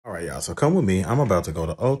All right, y'all, so come with me. I'm about to go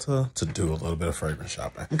to Ulta to do a little bit of fragrance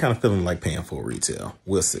shopping. I'm kind of feeling like paying full retail.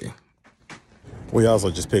 We'll see. We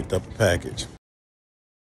also just picked up a package.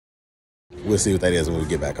 We'll see what that is when we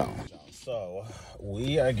get back home. So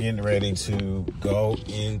we are getting ready to go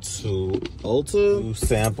into Ulta to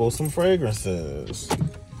sample some fragrances.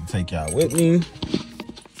 Take y'all with me.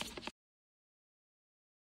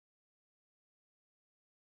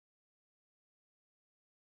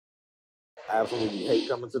 I absolutely hate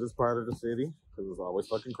coming to this part of the city because it's always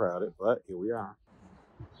fucking crowded, but here we are.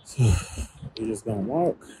 So we're just gonna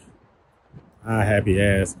walk our happy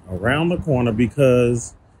ass around the corner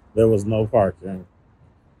because there was no parking.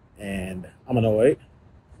 And I'm gonna wait.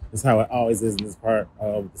 That's how it always is in this part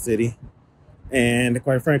of the city. And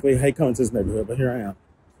quite frankly, I hate coming to this neighborhood, but here I am.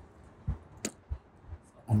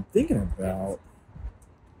 I'm thinking about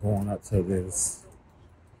going up to this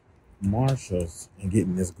Marshall's and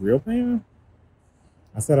getting this grill pan.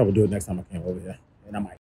 I said I would do it next time I came over here, and I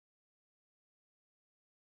might.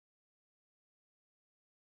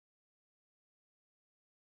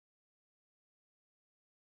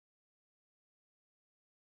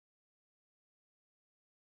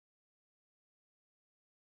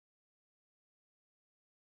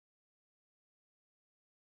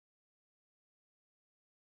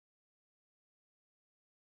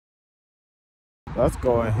 Let's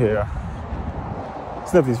go in here,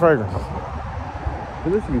 sniff these fragrances.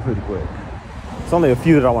 This should be pretty quick. It's only a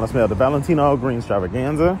few that I want to smell. The Valentino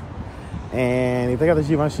Greenstravaganza. And if they got the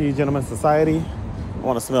Givenchy Gentleman's Society, I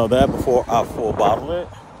want to smell that before I full bottle it.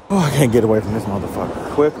 Oh, I can't get away from this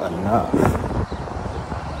motherfucker quick enough.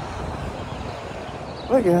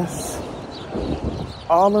 But I guess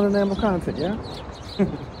all in the name of content, yeah?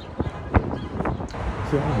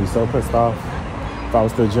 See, I'd be so pissed off if I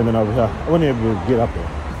was still gymming over here. I wouldn't be able to get up there.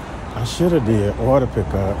 I should have did order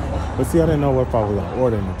pickup. But see, I didn't know if I was going to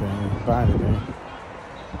order anything, buy anything.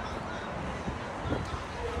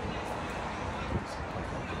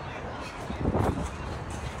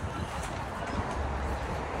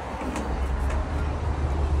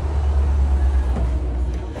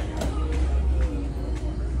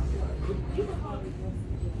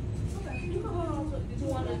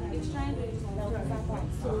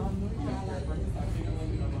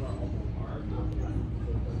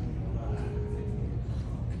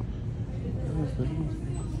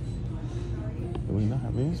 Do we not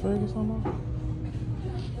have any Vegas on there?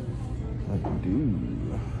 Like,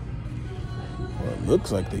 dude. Well, it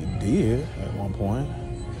looks like they did at one point.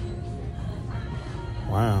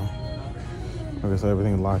 Wow. I guess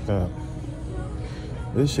everything's locked up.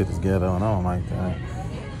 This shit is ghetto and I don't like that.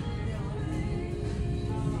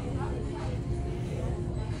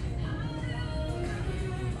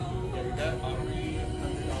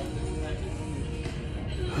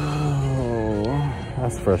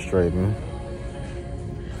 That's frustrating.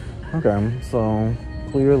 Okay, so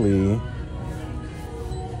clearly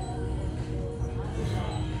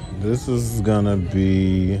this is gonna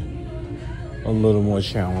be a little more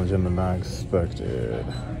challenging than I expected.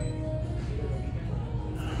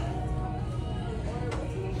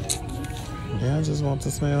 Yeah, I just want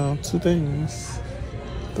to smell two things.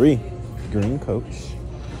 3, green coach,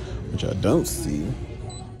 which I don't see.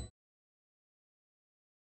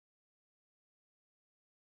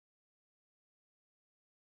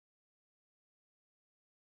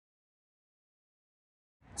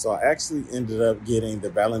 So I actually ended up getting the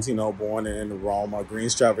Valentino Born and the Roma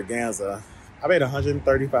Greenstravaganza. I paid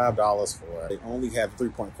 $135 for it. They only had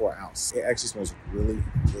 3.4 ounce. It actually smells really,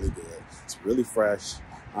 really good. It's really fresh.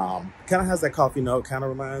 Kind of has that coffee note. Kind of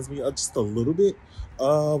reminds me of just a little bit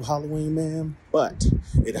of Halloween Man, but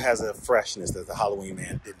it has a freshness that the Halloween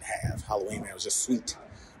Man didn't have. Halloween Man was just sweet.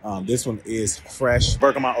 This one is fresh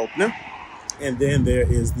bergamot opener. And then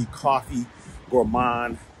there is the coffee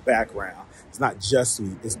gourmand background. It's not just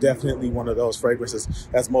sweet. It's definitely one of those fragrances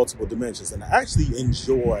that has multiple dimensions. And I actually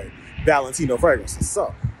enjoy Valentino fragrances.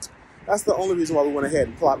 So that's the only reason why we went ahead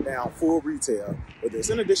and plopped down full retail with this.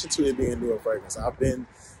 In addition to it being newer fragrance, I've been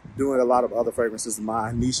doing a lot of other fragrances.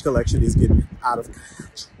 My niche collection is getting out of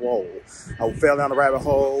control. I fell down the rabbit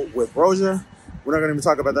hole with Roja. We're not going to even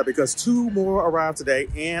talk about that because 2 more arrived today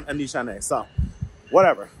and a niche next. So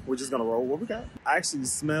whatever. We're just going to roll what we got. I actually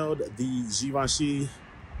smelled the Givenchy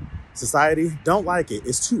Society. Don't like it.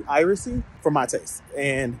 It's too irisy for my taste.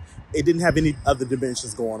 And it didn't have any other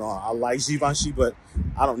dimensions going on. I like Givenchy, but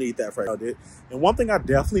I don't need that fragrance. And one thing I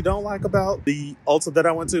definitely don't like about the Ulta that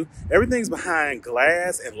I went to, everything's behind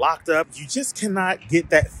glass and locked up. You just cannot get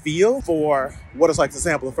that feel for what it's like to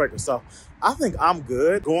sample a fragrance. So I think I'm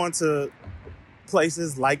good going to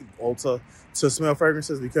places like Ulta to smell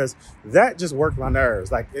fragrances because that just worked my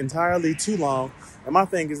nerves like entirely too long. And my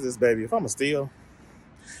thing is this, baby, if I'm a steal,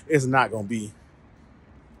 it's not gonna be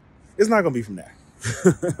from there.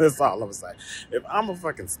 That's all I'm gonna say. If I'm a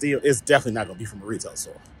fucking steal, it's definitely not gonna be from a retail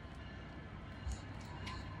store.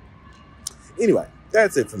 Anyway,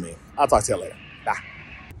 that's it for me. I'll talk to you later. Bye.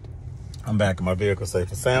 I'm back in my vehicle, safe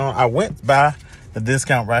and sound. I went by the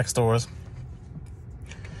discount rack stores,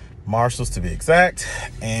 Marshall's to be exact,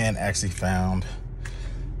 and actually found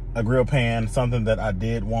a grill pan, something that I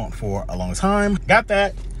did want for a long time. Got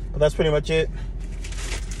that, but that's pretty much it.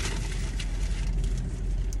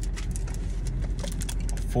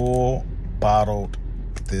 Full bottled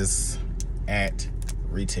this at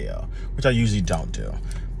retail, which I usually don't do,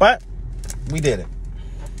 but we did it.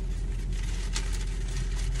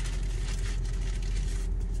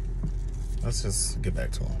 Let's just get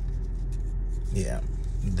back to them. Yeah,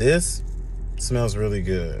 this smells really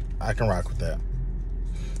good. I can rock with that.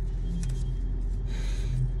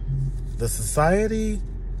 The Society,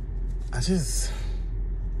 it's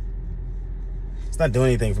not doing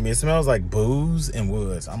anything for me. It smells like booze and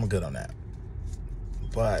woods. I'm good on that.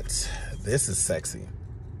 But this is sexy.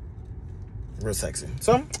 Real sexy.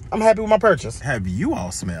 So I'm happy with my purchase. Have you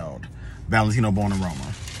all smelled Valentino Born and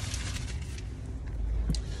Roma?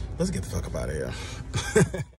 Let's get the fuck up out of here.